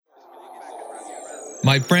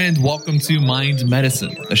My friend, welcome to Mind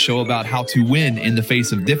Medicine, a show about how to win in the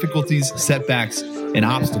face of difficulties, setbacks, and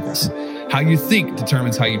obstacles. How you think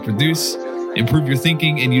determines how you produce. Improve your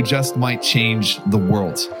thinking, and you just might change the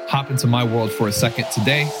world. Hop into my world for a second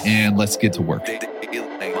today, and let's get to work.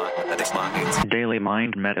 Daily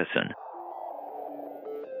Mind Medicine.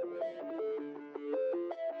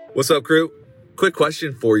 What's up, crew? Quick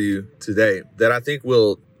question for you today that I think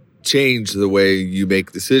will change the way you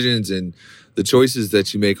make decisions and the choices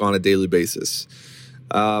that you make on a daily basis.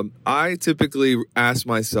 I typically ask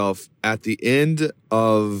myself at the end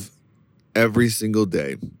of every single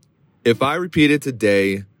day, if I repeated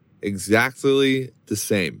today exactly the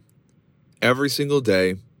same every single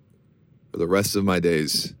day for the rest of my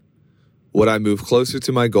days, would I move closer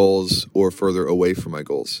to my goals or further away from my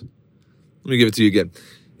goals? Let me give it to you again.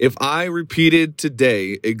 If I repeated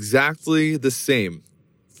today exactly the same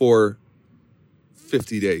for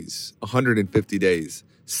 50 days, 150 days,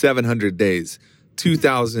 700 days,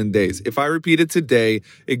 2,000 days. If I repeated today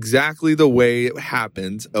exactly the way it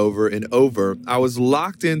happened over and over, I was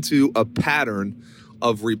locked into a pattern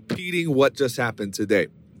of repeating what just happened today.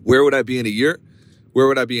 Where would I be in a year? Where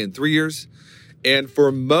would I be in 3 years? And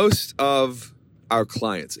for most of our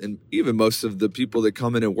clients, and even most of the people that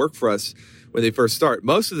come in and work for us when they first start,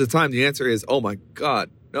 most of the time the answer is, oh my God,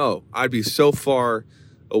 no, I'd be so far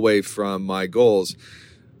away from my goals.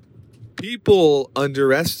 People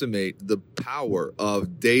underestimate the power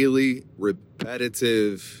of daily,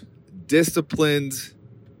 repetitive, disciplined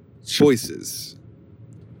choices.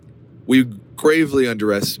 We gravely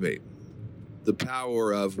underestimate the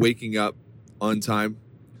power of waking up on time,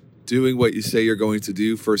 doing what you say you're going to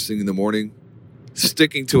do first thing in the morning,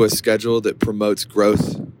 sticking to a schedule that promotes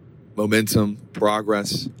growth, momentum,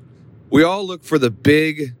 progress. We all look for the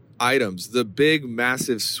big items, the big,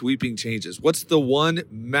 massive, sweeping changes. What's the one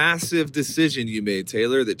massive decision you made,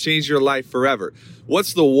 Taylor, that changed your life forever?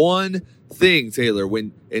 What's the one thing, Taylor,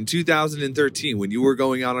 when in 2013, when you were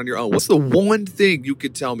going out on your own, what's the one thing you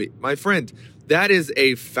could tell me? My friend, that is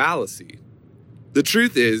a fallacy. The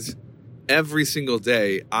truth is, every single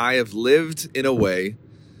day, I have lived in a way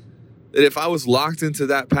that if I was locked into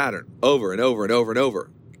that pattern over and over and over and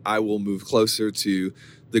over, I will move closer to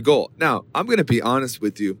the goal. Now, I'm going to be honest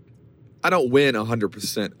with you. I don't win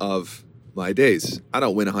 100% of my days. I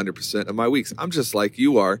don't win 100% of my weeks. I'm just like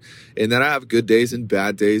you are in that I have good days and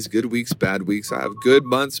bad days, good weeks, bad weeks. I have good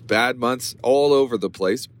months, bad months, all over the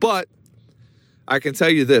place. But I can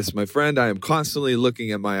tell you this, my friend, I am constantly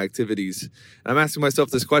looking at my activities. And I'm asking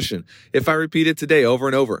myself this question. If I repeat it today over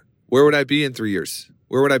and over, where would I be in 3 years?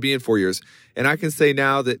 Where would I be in 4 years? And I can say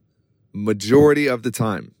now that majority of the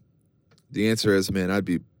time, the answer is, man, I'd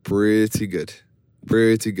be pretty good.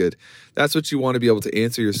 Pretty good. That's what you want to be able to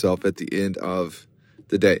answer yourself at the end of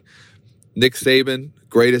the day. Nick Saban,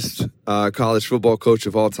 greatest college football coach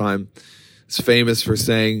of all time, is famous for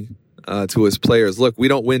saying to his players, look, we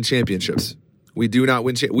don't win championships. We do not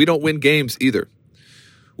win. We don't win games either.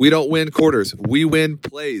 We don't win quarters. We win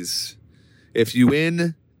plays. If you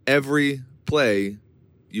win every play,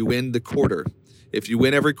 you win the quarter. If you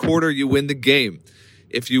win every quarter, you win the game.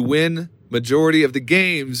 If you win majority of the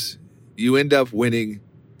games, you end up winning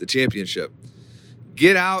the championship.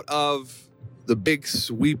 Get out of the big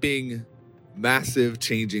sweeping, massive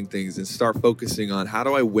changing things and start focusing on how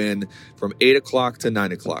do I win from 8 o'clock to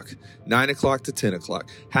 9 o'clock, 9 o'clock to 10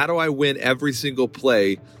 o'clock. How do I win every single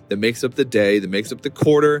play that makes up the day, that makes up the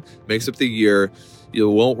quarter, makes up the year? You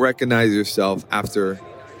won't recognize yourself after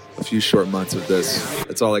a few short months of this.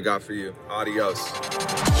 That's all I got for you. Adios.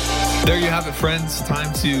 There you have it, friends.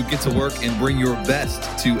 Time to get to work and bring your best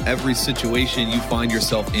to every situation you find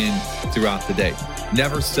yourself in throughout the day.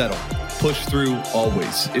 Never settle. Push through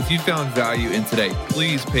always. If you found value in today,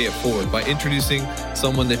 please pay it forward by introducing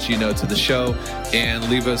someone that you know to the show and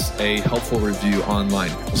leave us a helpful review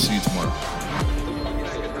online. We'll see you tomorrow.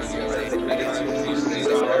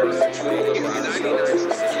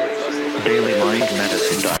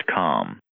 DailyMindMedicine.com